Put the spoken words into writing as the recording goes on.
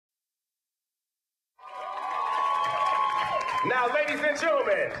Now, ladies and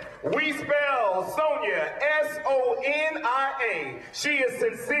gentlemen, we spell Sonia S-O-N-I-A. She is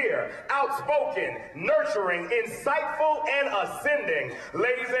sincere, outspoken, nurturing, insightful, and ascending.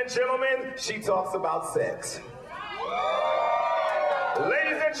 Ladies and gentlemen, she talks about sex.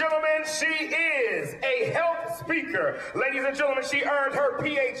 Ladies and gentlemen, she is a health speaker. Ladies and gentlemen, she earned her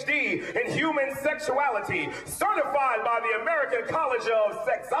Ph.D. in human sexuality, certified by the American College of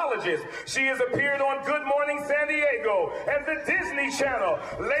Sexologists. She has appeared on Good Morning San Diego and the Disney Channel.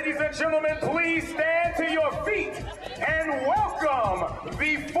 Ladies and gentlemen, please stand to your feet and welcome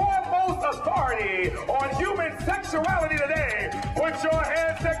the foremost authority on human sexuality today. Put your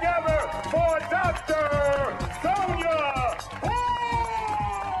hands together for Dr. Sonia Borg.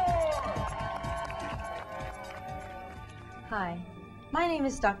 Hi, my name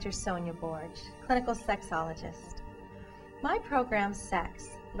is Dr. Sonia Borg, clinical sexologist. My program,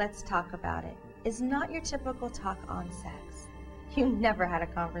 Sex, Let's Talk About It, is not your typical talk on sex. You've never had a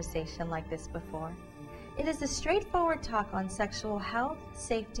conversation like this before. It is a straightforward talk on sexual health,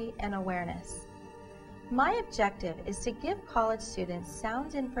 safety, and awareness. My objective is to give college students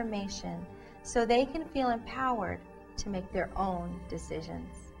sound information so they can feel empowered to make their own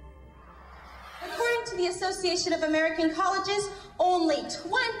decisions. According to the Association of American Colleges, only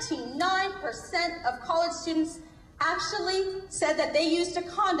 29% of college students actually said that they used a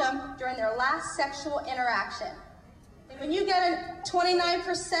condom during their last sexual interaction. And when you get a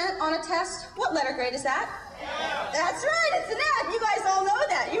 29% on a test, what letter grade is that? F. That's right, it's an F. You guys all know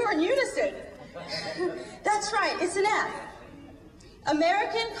that. You are in unison. That's right, it's an F.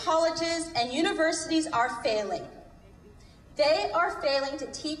 American colleges and universities are failing. They are failing to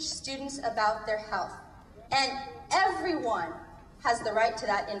teach students about their health. And everyone has the right to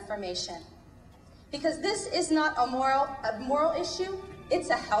that information. Because this is not a moral issue, it's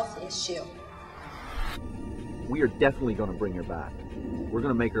a health issue. We are definitely going to bring her back. We're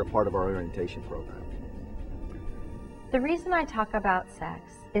going to make her a part of our orientation program. The reason I talk about sex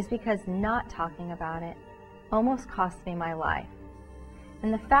is because not talking about it almost cost me my life.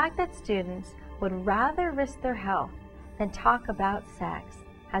 And the fact that students would rather risk their health than talk about sex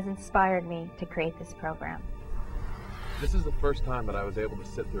has inspired me to create this program. This is the first time that I was able to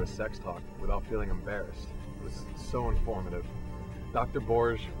sit through a sex talk without feeling embarrassed. It was so informative. Dr.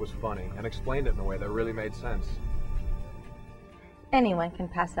 Borg was funny and explained it in a way that really made sense. Anyone can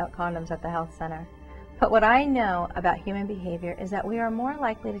pass out condoms at the health center. But what I know about human behavior is that we are more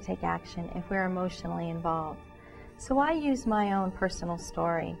likely to take action if we're emotionally involved. So I use my own personal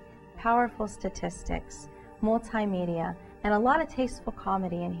story, powerful statistics, multimedia, and a lot of tasteful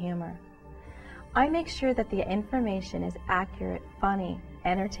comedy and humor. I make sure that the information is accurate, funny,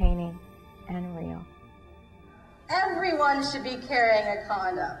 entertaining, and real. Everyone should be carrying a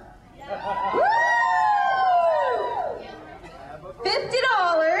condom. Woo! $50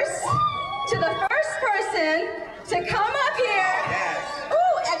 to the first person to come up here.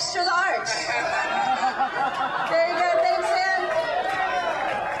 Ooh, extra large. There you go, thanks, Sam.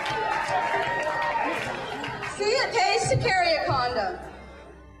 See, it pays to carry a condom.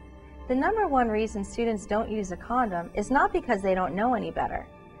 The number one reason students don't use a condom is not because they don't know any better,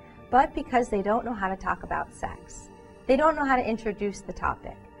 but because they don't know how to talk about sex. They don't know how to introduce the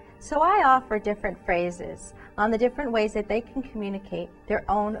topic. So I offer different phrases on the different ways that they can communicate their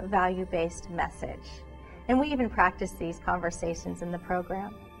own value-based message. And we even practice these conversations in the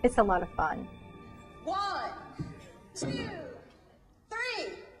program. It's a lot of fun. 1, 2, 3.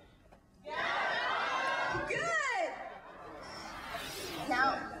 Yeah. Good.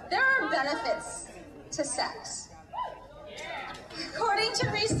 Now, there are benefits to sex. According to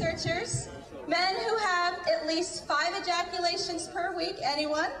researchers, men who have at least 5 ejaculations per week,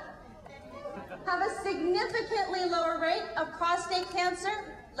 anyone, have a significantly lower rate of prostate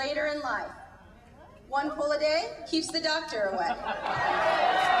cancer later in life. 1 pull a day keeps the doctor away.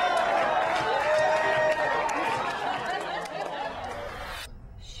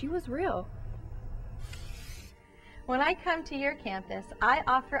 She was real. When I come to your campus, I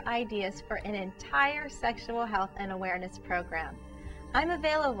offer ideas for an entire sexual health and awareness program. I'm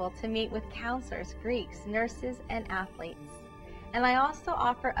available to meet with counselors, Greeks, nurses, and athletes. And I also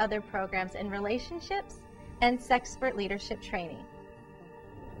offer other programs in relationships and sexpert leadership training.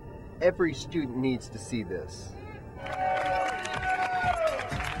 Every student needs to see this.